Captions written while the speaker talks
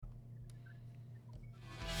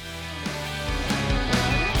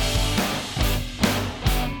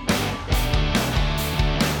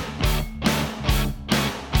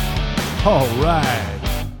All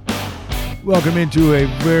right. Welcome into a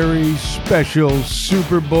very special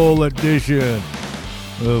Super Bowl edition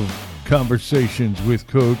of Conversations with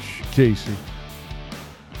Coach Casey.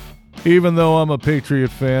 Even though I'm a Patriot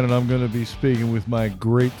fan and I'm going to be speaking with my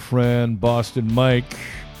great friend Boston Mike,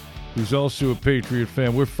 who's also a Patriot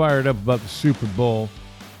fan, we're fired up about the Super Bowl.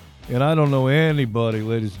 And I don't know anybody,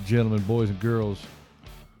 ladies and gentlemen, boys and girls,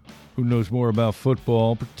 who knows more about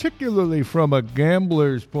football, particularly from a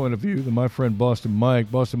gambler's point of view, than my friend Boston Mike.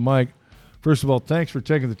 Boston Mike, first of all, thanks for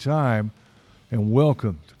taking the time, and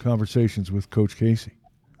welcome to Conversations with Coach Casey.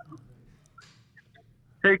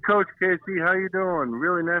 Hey, Coach Casey, how you doing?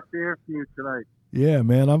 Really nice to hear from you tonight. Yeah,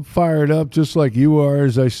 man, I'm fired up just like you are.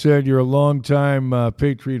 As I said, you're a longtime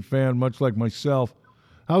Patriot fan, much like myself.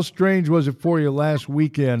 How strange was it for you last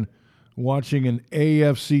weekend watching an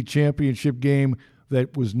AFC championship game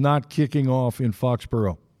that was not kicking off in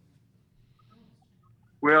Foxborough?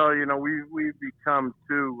 Well, you know, we've become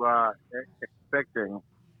too expecting,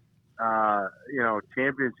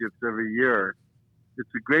 championships every year. It's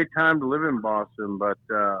a great time to live in Boston, but,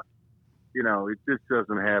 it just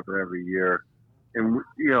doesn't happen every year. And,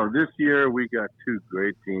 this year we got two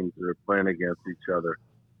great teams that are playing against each other.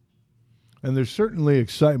 And there's certainly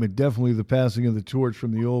excitement, definitely the passing of the torch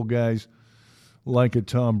from the old guys like a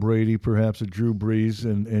Tom Brady, perhaps a Drew Brees,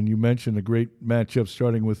 and you mentioned a great matchup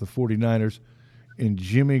starting with the 49ers and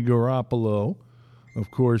Jimmy Garoppolo. Of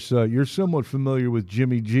course, you're somewhat familiar with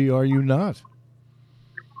Jimmy G, are you not?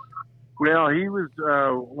 Well, he was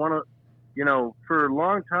one of, for a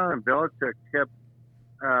long time, Belichick kept,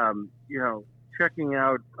 checking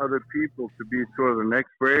out other people to be sort of the next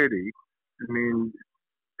Brady. I mean,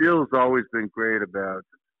 Bill's always been great about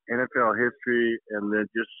NFL history and then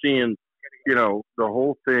just seeing, the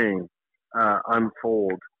whole thing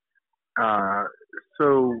unfold.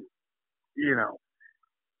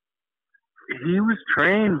 He was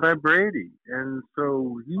trained by Brady, and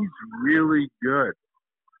so he's really good.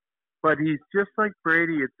 But he's just like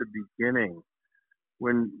Brady at the beginning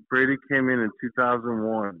when Brady came in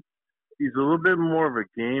 2001. He's a little bit more of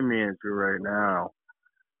a game manager right now.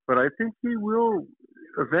 But I think he will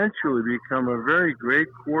eventually become a very great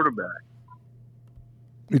quarterback.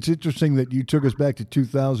 It's interesting that you took us back to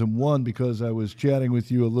 2001 because I was chatting with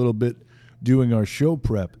you a little bit doing our show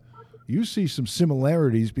prep. You see some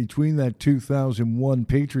similarities between that 2001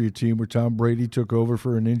 Patriot team where Tom Brady took over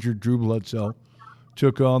for an injured Drew Bledsoe,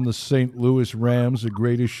 took on the St. Louis Rams, the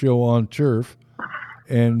greatest show on turf,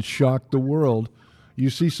 and shocked the world. You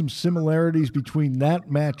see some similarities between that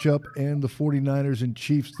matchup and the 49ers and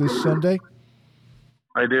Chiefs this Sunday?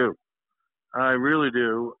 I do. I really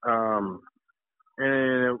do.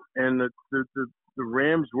 And the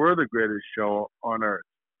Rams were the greatest show on earth.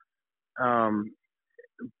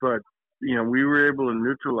 But, we were able to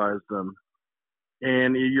neutralize them.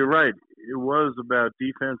 And you're right. It was about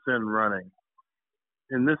defense and running.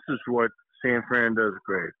 And this is what San Fran does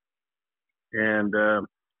great. And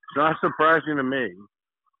it's not surprising to me.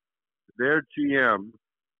 Their GM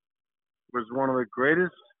was one of the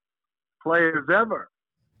greatest players ever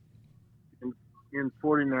in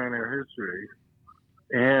 49er history.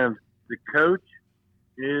 And the coach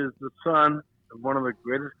is the son of one of the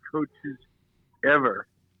greatest coaches ever.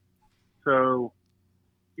 So,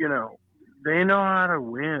 they know how to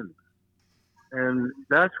win. And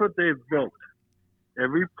that's what they've built.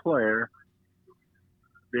 Every player,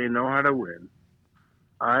 they know how to win.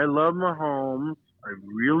 I love Mahomes. I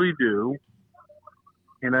really do.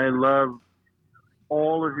 And I love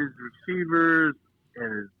all of his receivers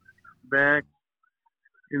and his backs.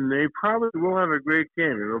 And they probably will have a great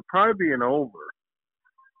game. It'll probably be an over.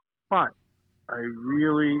 But I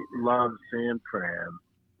really love San Fran.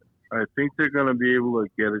 I think they're going to be able to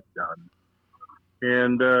get it done.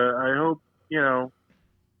 And I hope,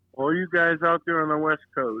 all you guys out there on the West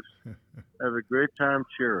Coast have a great time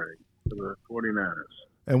cheering for the 49ers.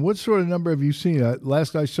 And what sort of number have you seen?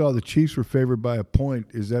 Last I saw, the Chiefs were favored by a point.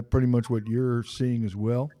 Is that pretty much what you're seeing as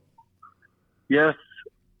well? Yes,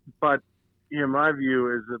 but my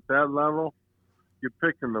view is at that level, you're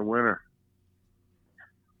picking the winner.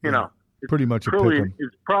 It's pretty much a pick 'em.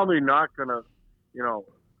 It's probably not going to,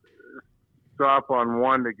 stop on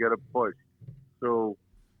one to get a push. So,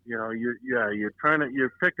 you're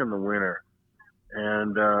picking the winner.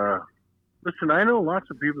 And listen, I know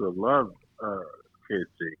lots of people that love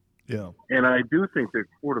KC. Yeah. And I do think their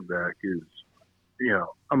quarterback is,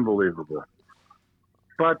 unbelievable.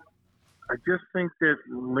 But I just think that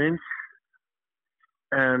Lynch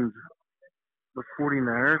and the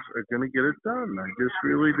 49ers are going to get it done. I just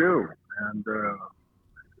really do. And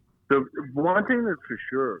the one thing that's for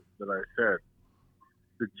sure that I said,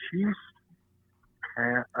 the Chiefs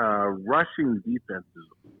rushing defense is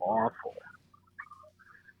awful.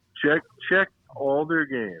 Check all their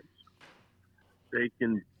games. They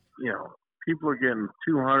can, people are getting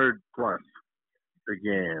 200 plus a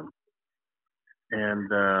game.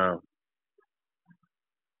 And I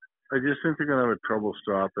just think they're going to have trouble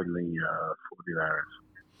stopping the 49ers.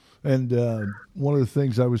 And one of the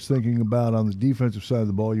things I was thinking about on the defensive side of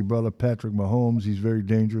the ball, you brought up Patrick Mahomes. He's very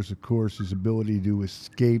dangerous, of course, his ability to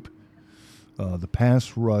escape the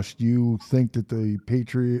pass rush. Do you think that the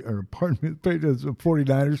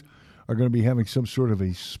 49ers are going to be having some sort of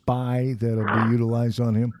a spy that will be utilized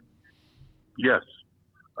on him? Yes,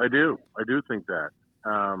 I do. I do think that.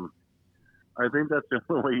 I think that's the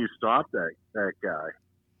only way you stop that guy.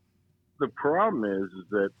 The problem is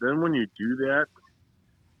that then when you do that,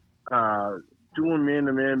 doing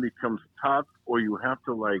man-to-man becomes tough, or you have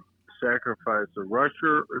to sacrifice a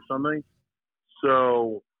rusher or something.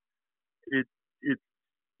 So it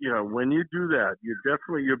when you do that,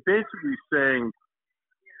 you're basically saying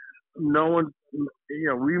no one,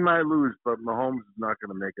 we might lose, but Mahomes is not going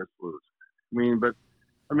to make us lose. Maybe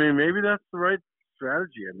that's the right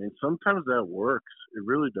strategy. Sometimes that works. It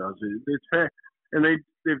really does. And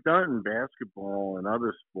they've done it in basketball and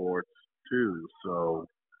other sports too. So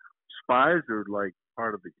spies are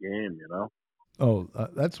part of the game, Oh,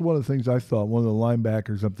 that's one of the things I thought. One of the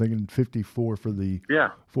linebackers, I'm thinking 54 for the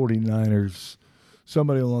 49ers.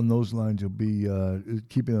 Somebody along those lines will be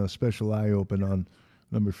keeping a special eye open on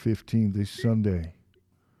number 15 this Sunday.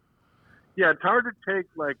 Yeah, it's hard to take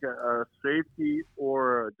a safety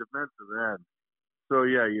or a defensive end. So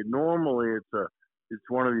normally it's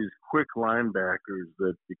one of these quick linebackers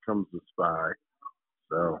that becomes the spy.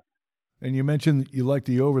 So. And you mentioned you like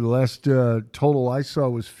the over. The last total I saw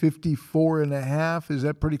was 54.5. Is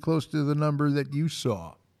that pretty close to the number that you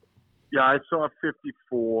saw? Yeah, I saw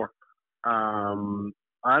 54. I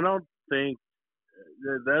don't think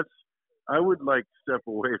that's. I would step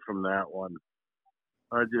away from that one.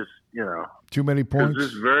 I just, too many points.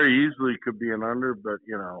 This very easily could be an under, but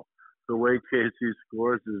the way KC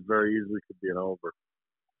scores is very easily could be an over.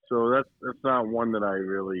 So that's not one that I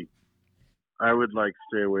would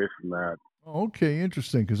stay away from that. Okay,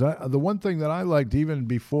 interesting. Because the one thing that I liked even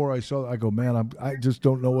before I saw it, I go, man, I just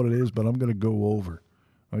don't know what it is, but I'm going to go over.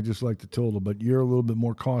 I just like the total. But you're a little bit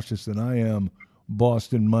more cautious than I am,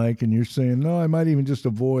 Boston Mike, and you're saying, no, I might even just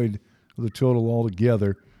avoid the total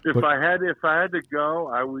altogether. If I had to go,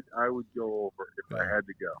 I would go over if I had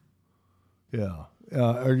to go. Yeah.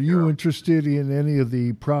 Are you interested in any of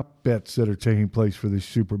the prop bets that are taking place for the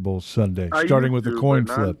Super Bowl Sunday, starting with the coin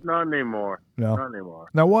flip? Not anymore. No. Not anymore.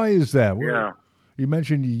 Now, why is that? Yeah. You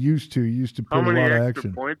mentioned you used to put a lot of action. How many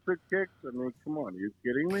extra points it kicks? Come on, are you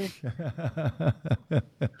kidding me?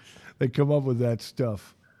 They come up with that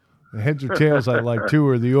stuff. The heads or tails I like too,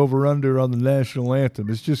 or the over/under on the national anthem.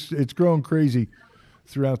 It's grown crazy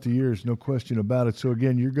throughout the years, no question about it. So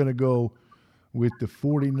again, you're going to go with the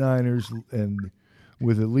 49ers and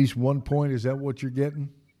with at least 1 point. Is that what you're getting?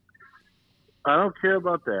 I don't care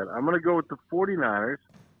about that. I'm going to go with the 49ers,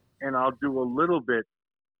 and I'll do a little bit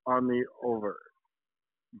on the over.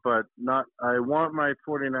 But not. I want my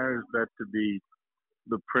 49ers bet to be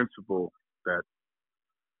the principal bet.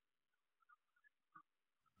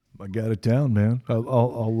 I got it down, man.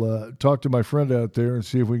 I'll talk to my friend out there and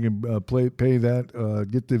see if we can pay that,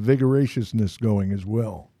 get the vigoraciousness going as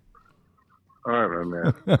well. All right, my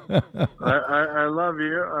man. I love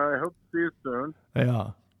you. I hope to see you soon.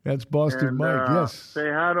 Yeah, that's Boston Mike. Yes.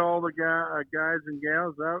 Say hi to all the guys and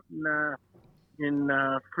gals out in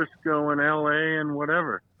Frisco and L.A. and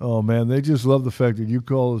whatever. Oh man, they just love the fact that you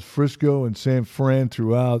call us Frisco and San Fran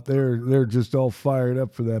throughout. They're just all fired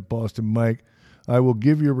up for that, Boston Mike. I will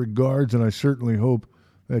give your regards, and I certainly hope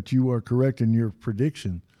that you are correct in your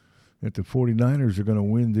prediction that the 49ers are going to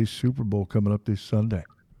win this Super Bowl coming up this Sunday.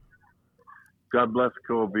 God bless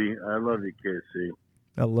Kobe. I love you, KC.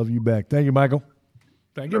 I love you back. Thank you, Michael.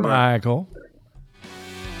 Thank you, Michael.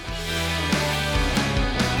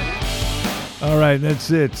 All right, that's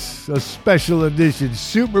it. A special edition,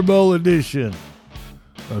 Super Bowl edition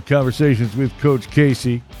of Conversations with Coach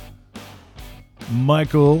Casey.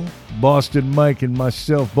 Michael, Boston Mike, and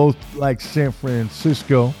myself both like San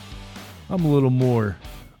Francisco. I'm a little more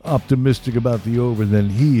optimistic about the over than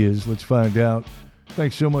he is. Let's find out.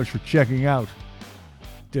 Thanks so much for checking out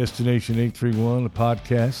Destination 831, a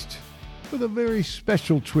podcast with a very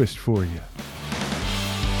special twist for you.